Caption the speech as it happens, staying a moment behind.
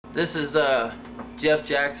This is Jeff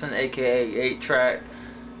Jackson, aka 8 Track.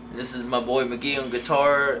 This is my boy Mghee on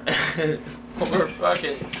guitar. We're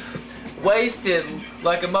fucking wasted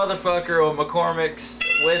like a motherfucker on McCormick's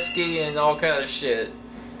whiskey and all kind of shit.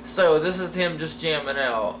 So this is him just jamming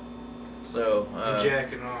out. So and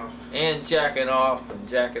jacking off. And jacking off and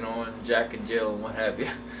jacking on, Jack and Jill and what have you.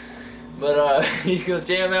 But he's gonna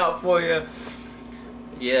jam out for you.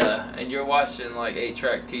 Yeah, and you're watching like 8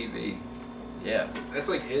 Track TV. Yeah. That's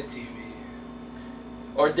like hit TV.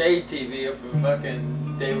 Or Dave TV, if a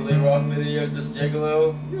fucking David Lee Roth video, just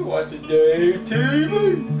Gigolo. You're watching Dave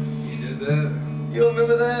TV. You did that? You don't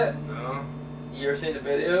remember that? No. You ever seen the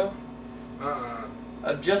video?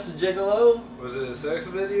 Uh-uh. Just a Gigolo? Was it a sex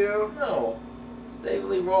video? No. It's David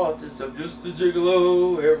Lee Roth. It's just a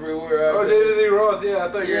Gigolo everywhere I go. Oh, David Lee Roth. Yeah, I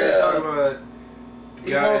thought you were talking about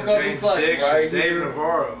He woke up, he's like, right Dave here.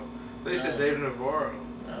 Navarro. They said Dave Navarro.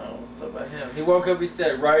 No, talk about him. He woke up, he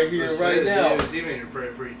said, right here, right now. He made it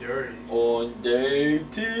pretty dirty. On Dave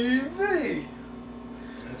TV.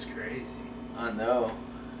 That's crazy. I know.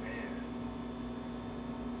 Man.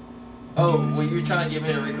 Oh, well, you're trying to get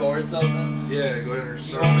me to record something? Yeah, go ahead and You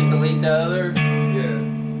start. want me to delete that other? Yeah,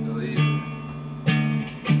 delete it.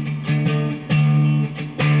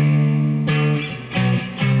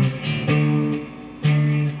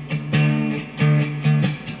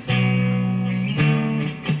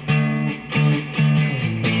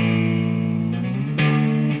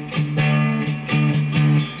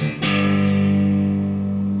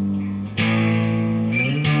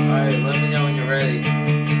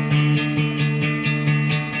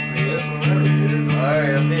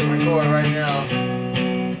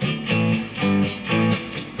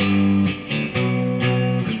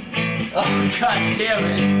 God damn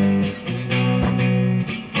it.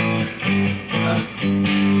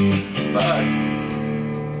 Fuck.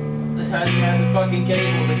 Just had to have the fucking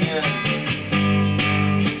cables again.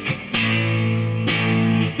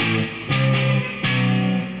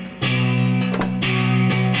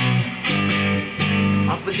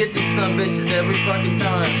 I forget these son bitches every fucking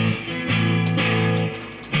time.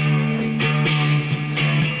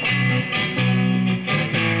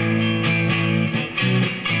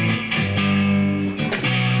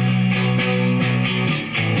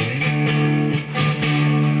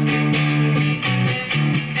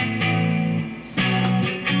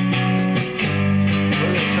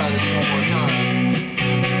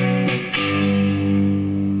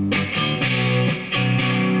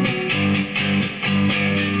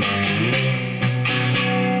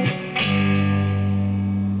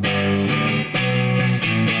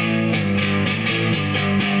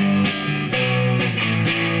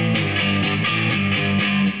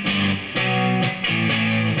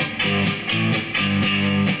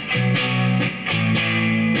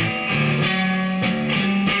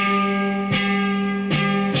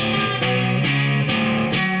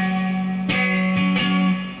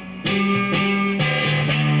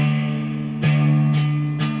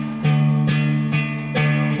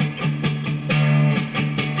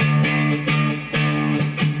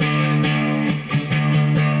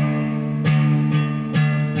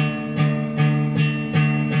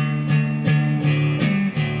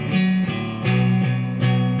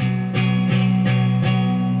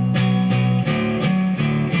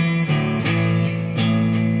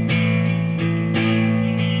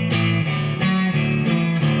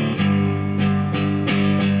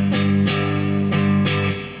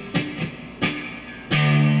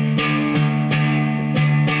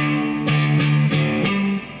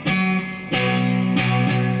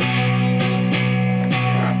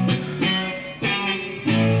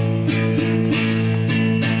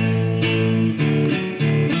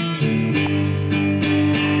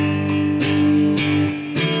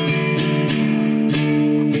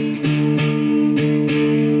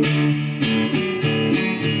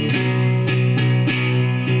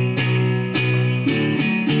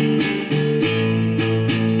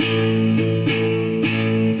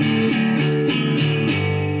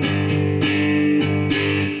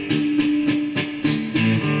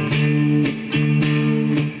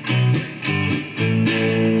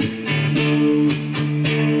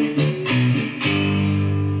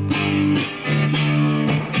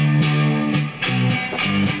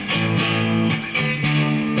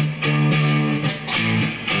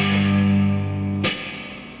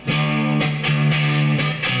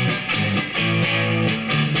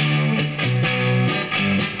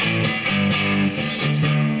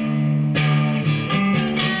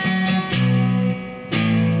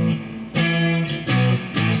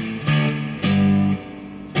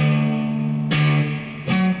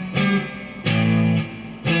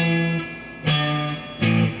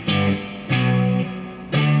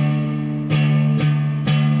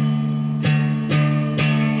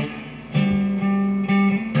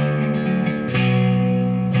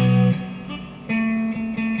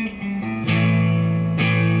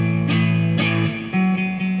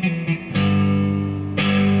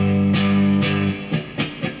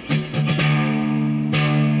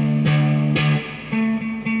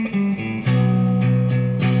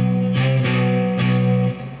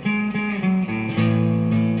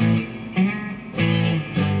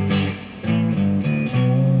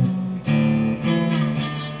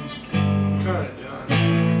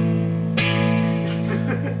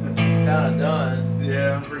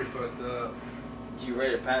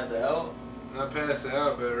 Not passed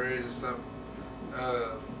out, but ready to stop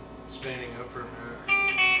standing up for a minute.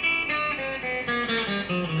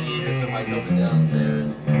 So you hear somebody coming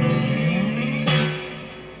downstairs. I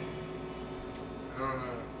don't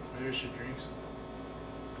know. Maybe I should drink some.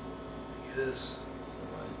 Yes.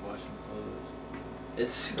 Somebody's washing clothes.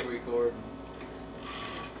 It's still recording.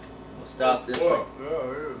 We'll stop this one.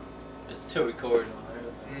 Oh, It's still recording on there.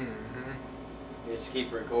 yeah. Mm-hmm. You just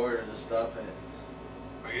keep recording and just stop it.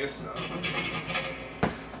 I guess so.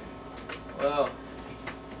 Well,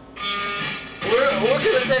 we're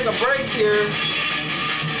gonna take a break here.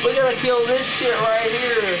 We gotta kill this shit right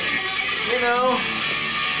here. You know?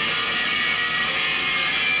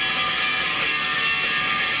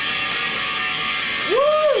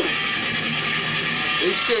 Woo!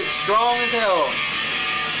 This shit's strong as hell.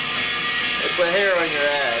 They put hair on your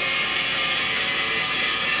ass.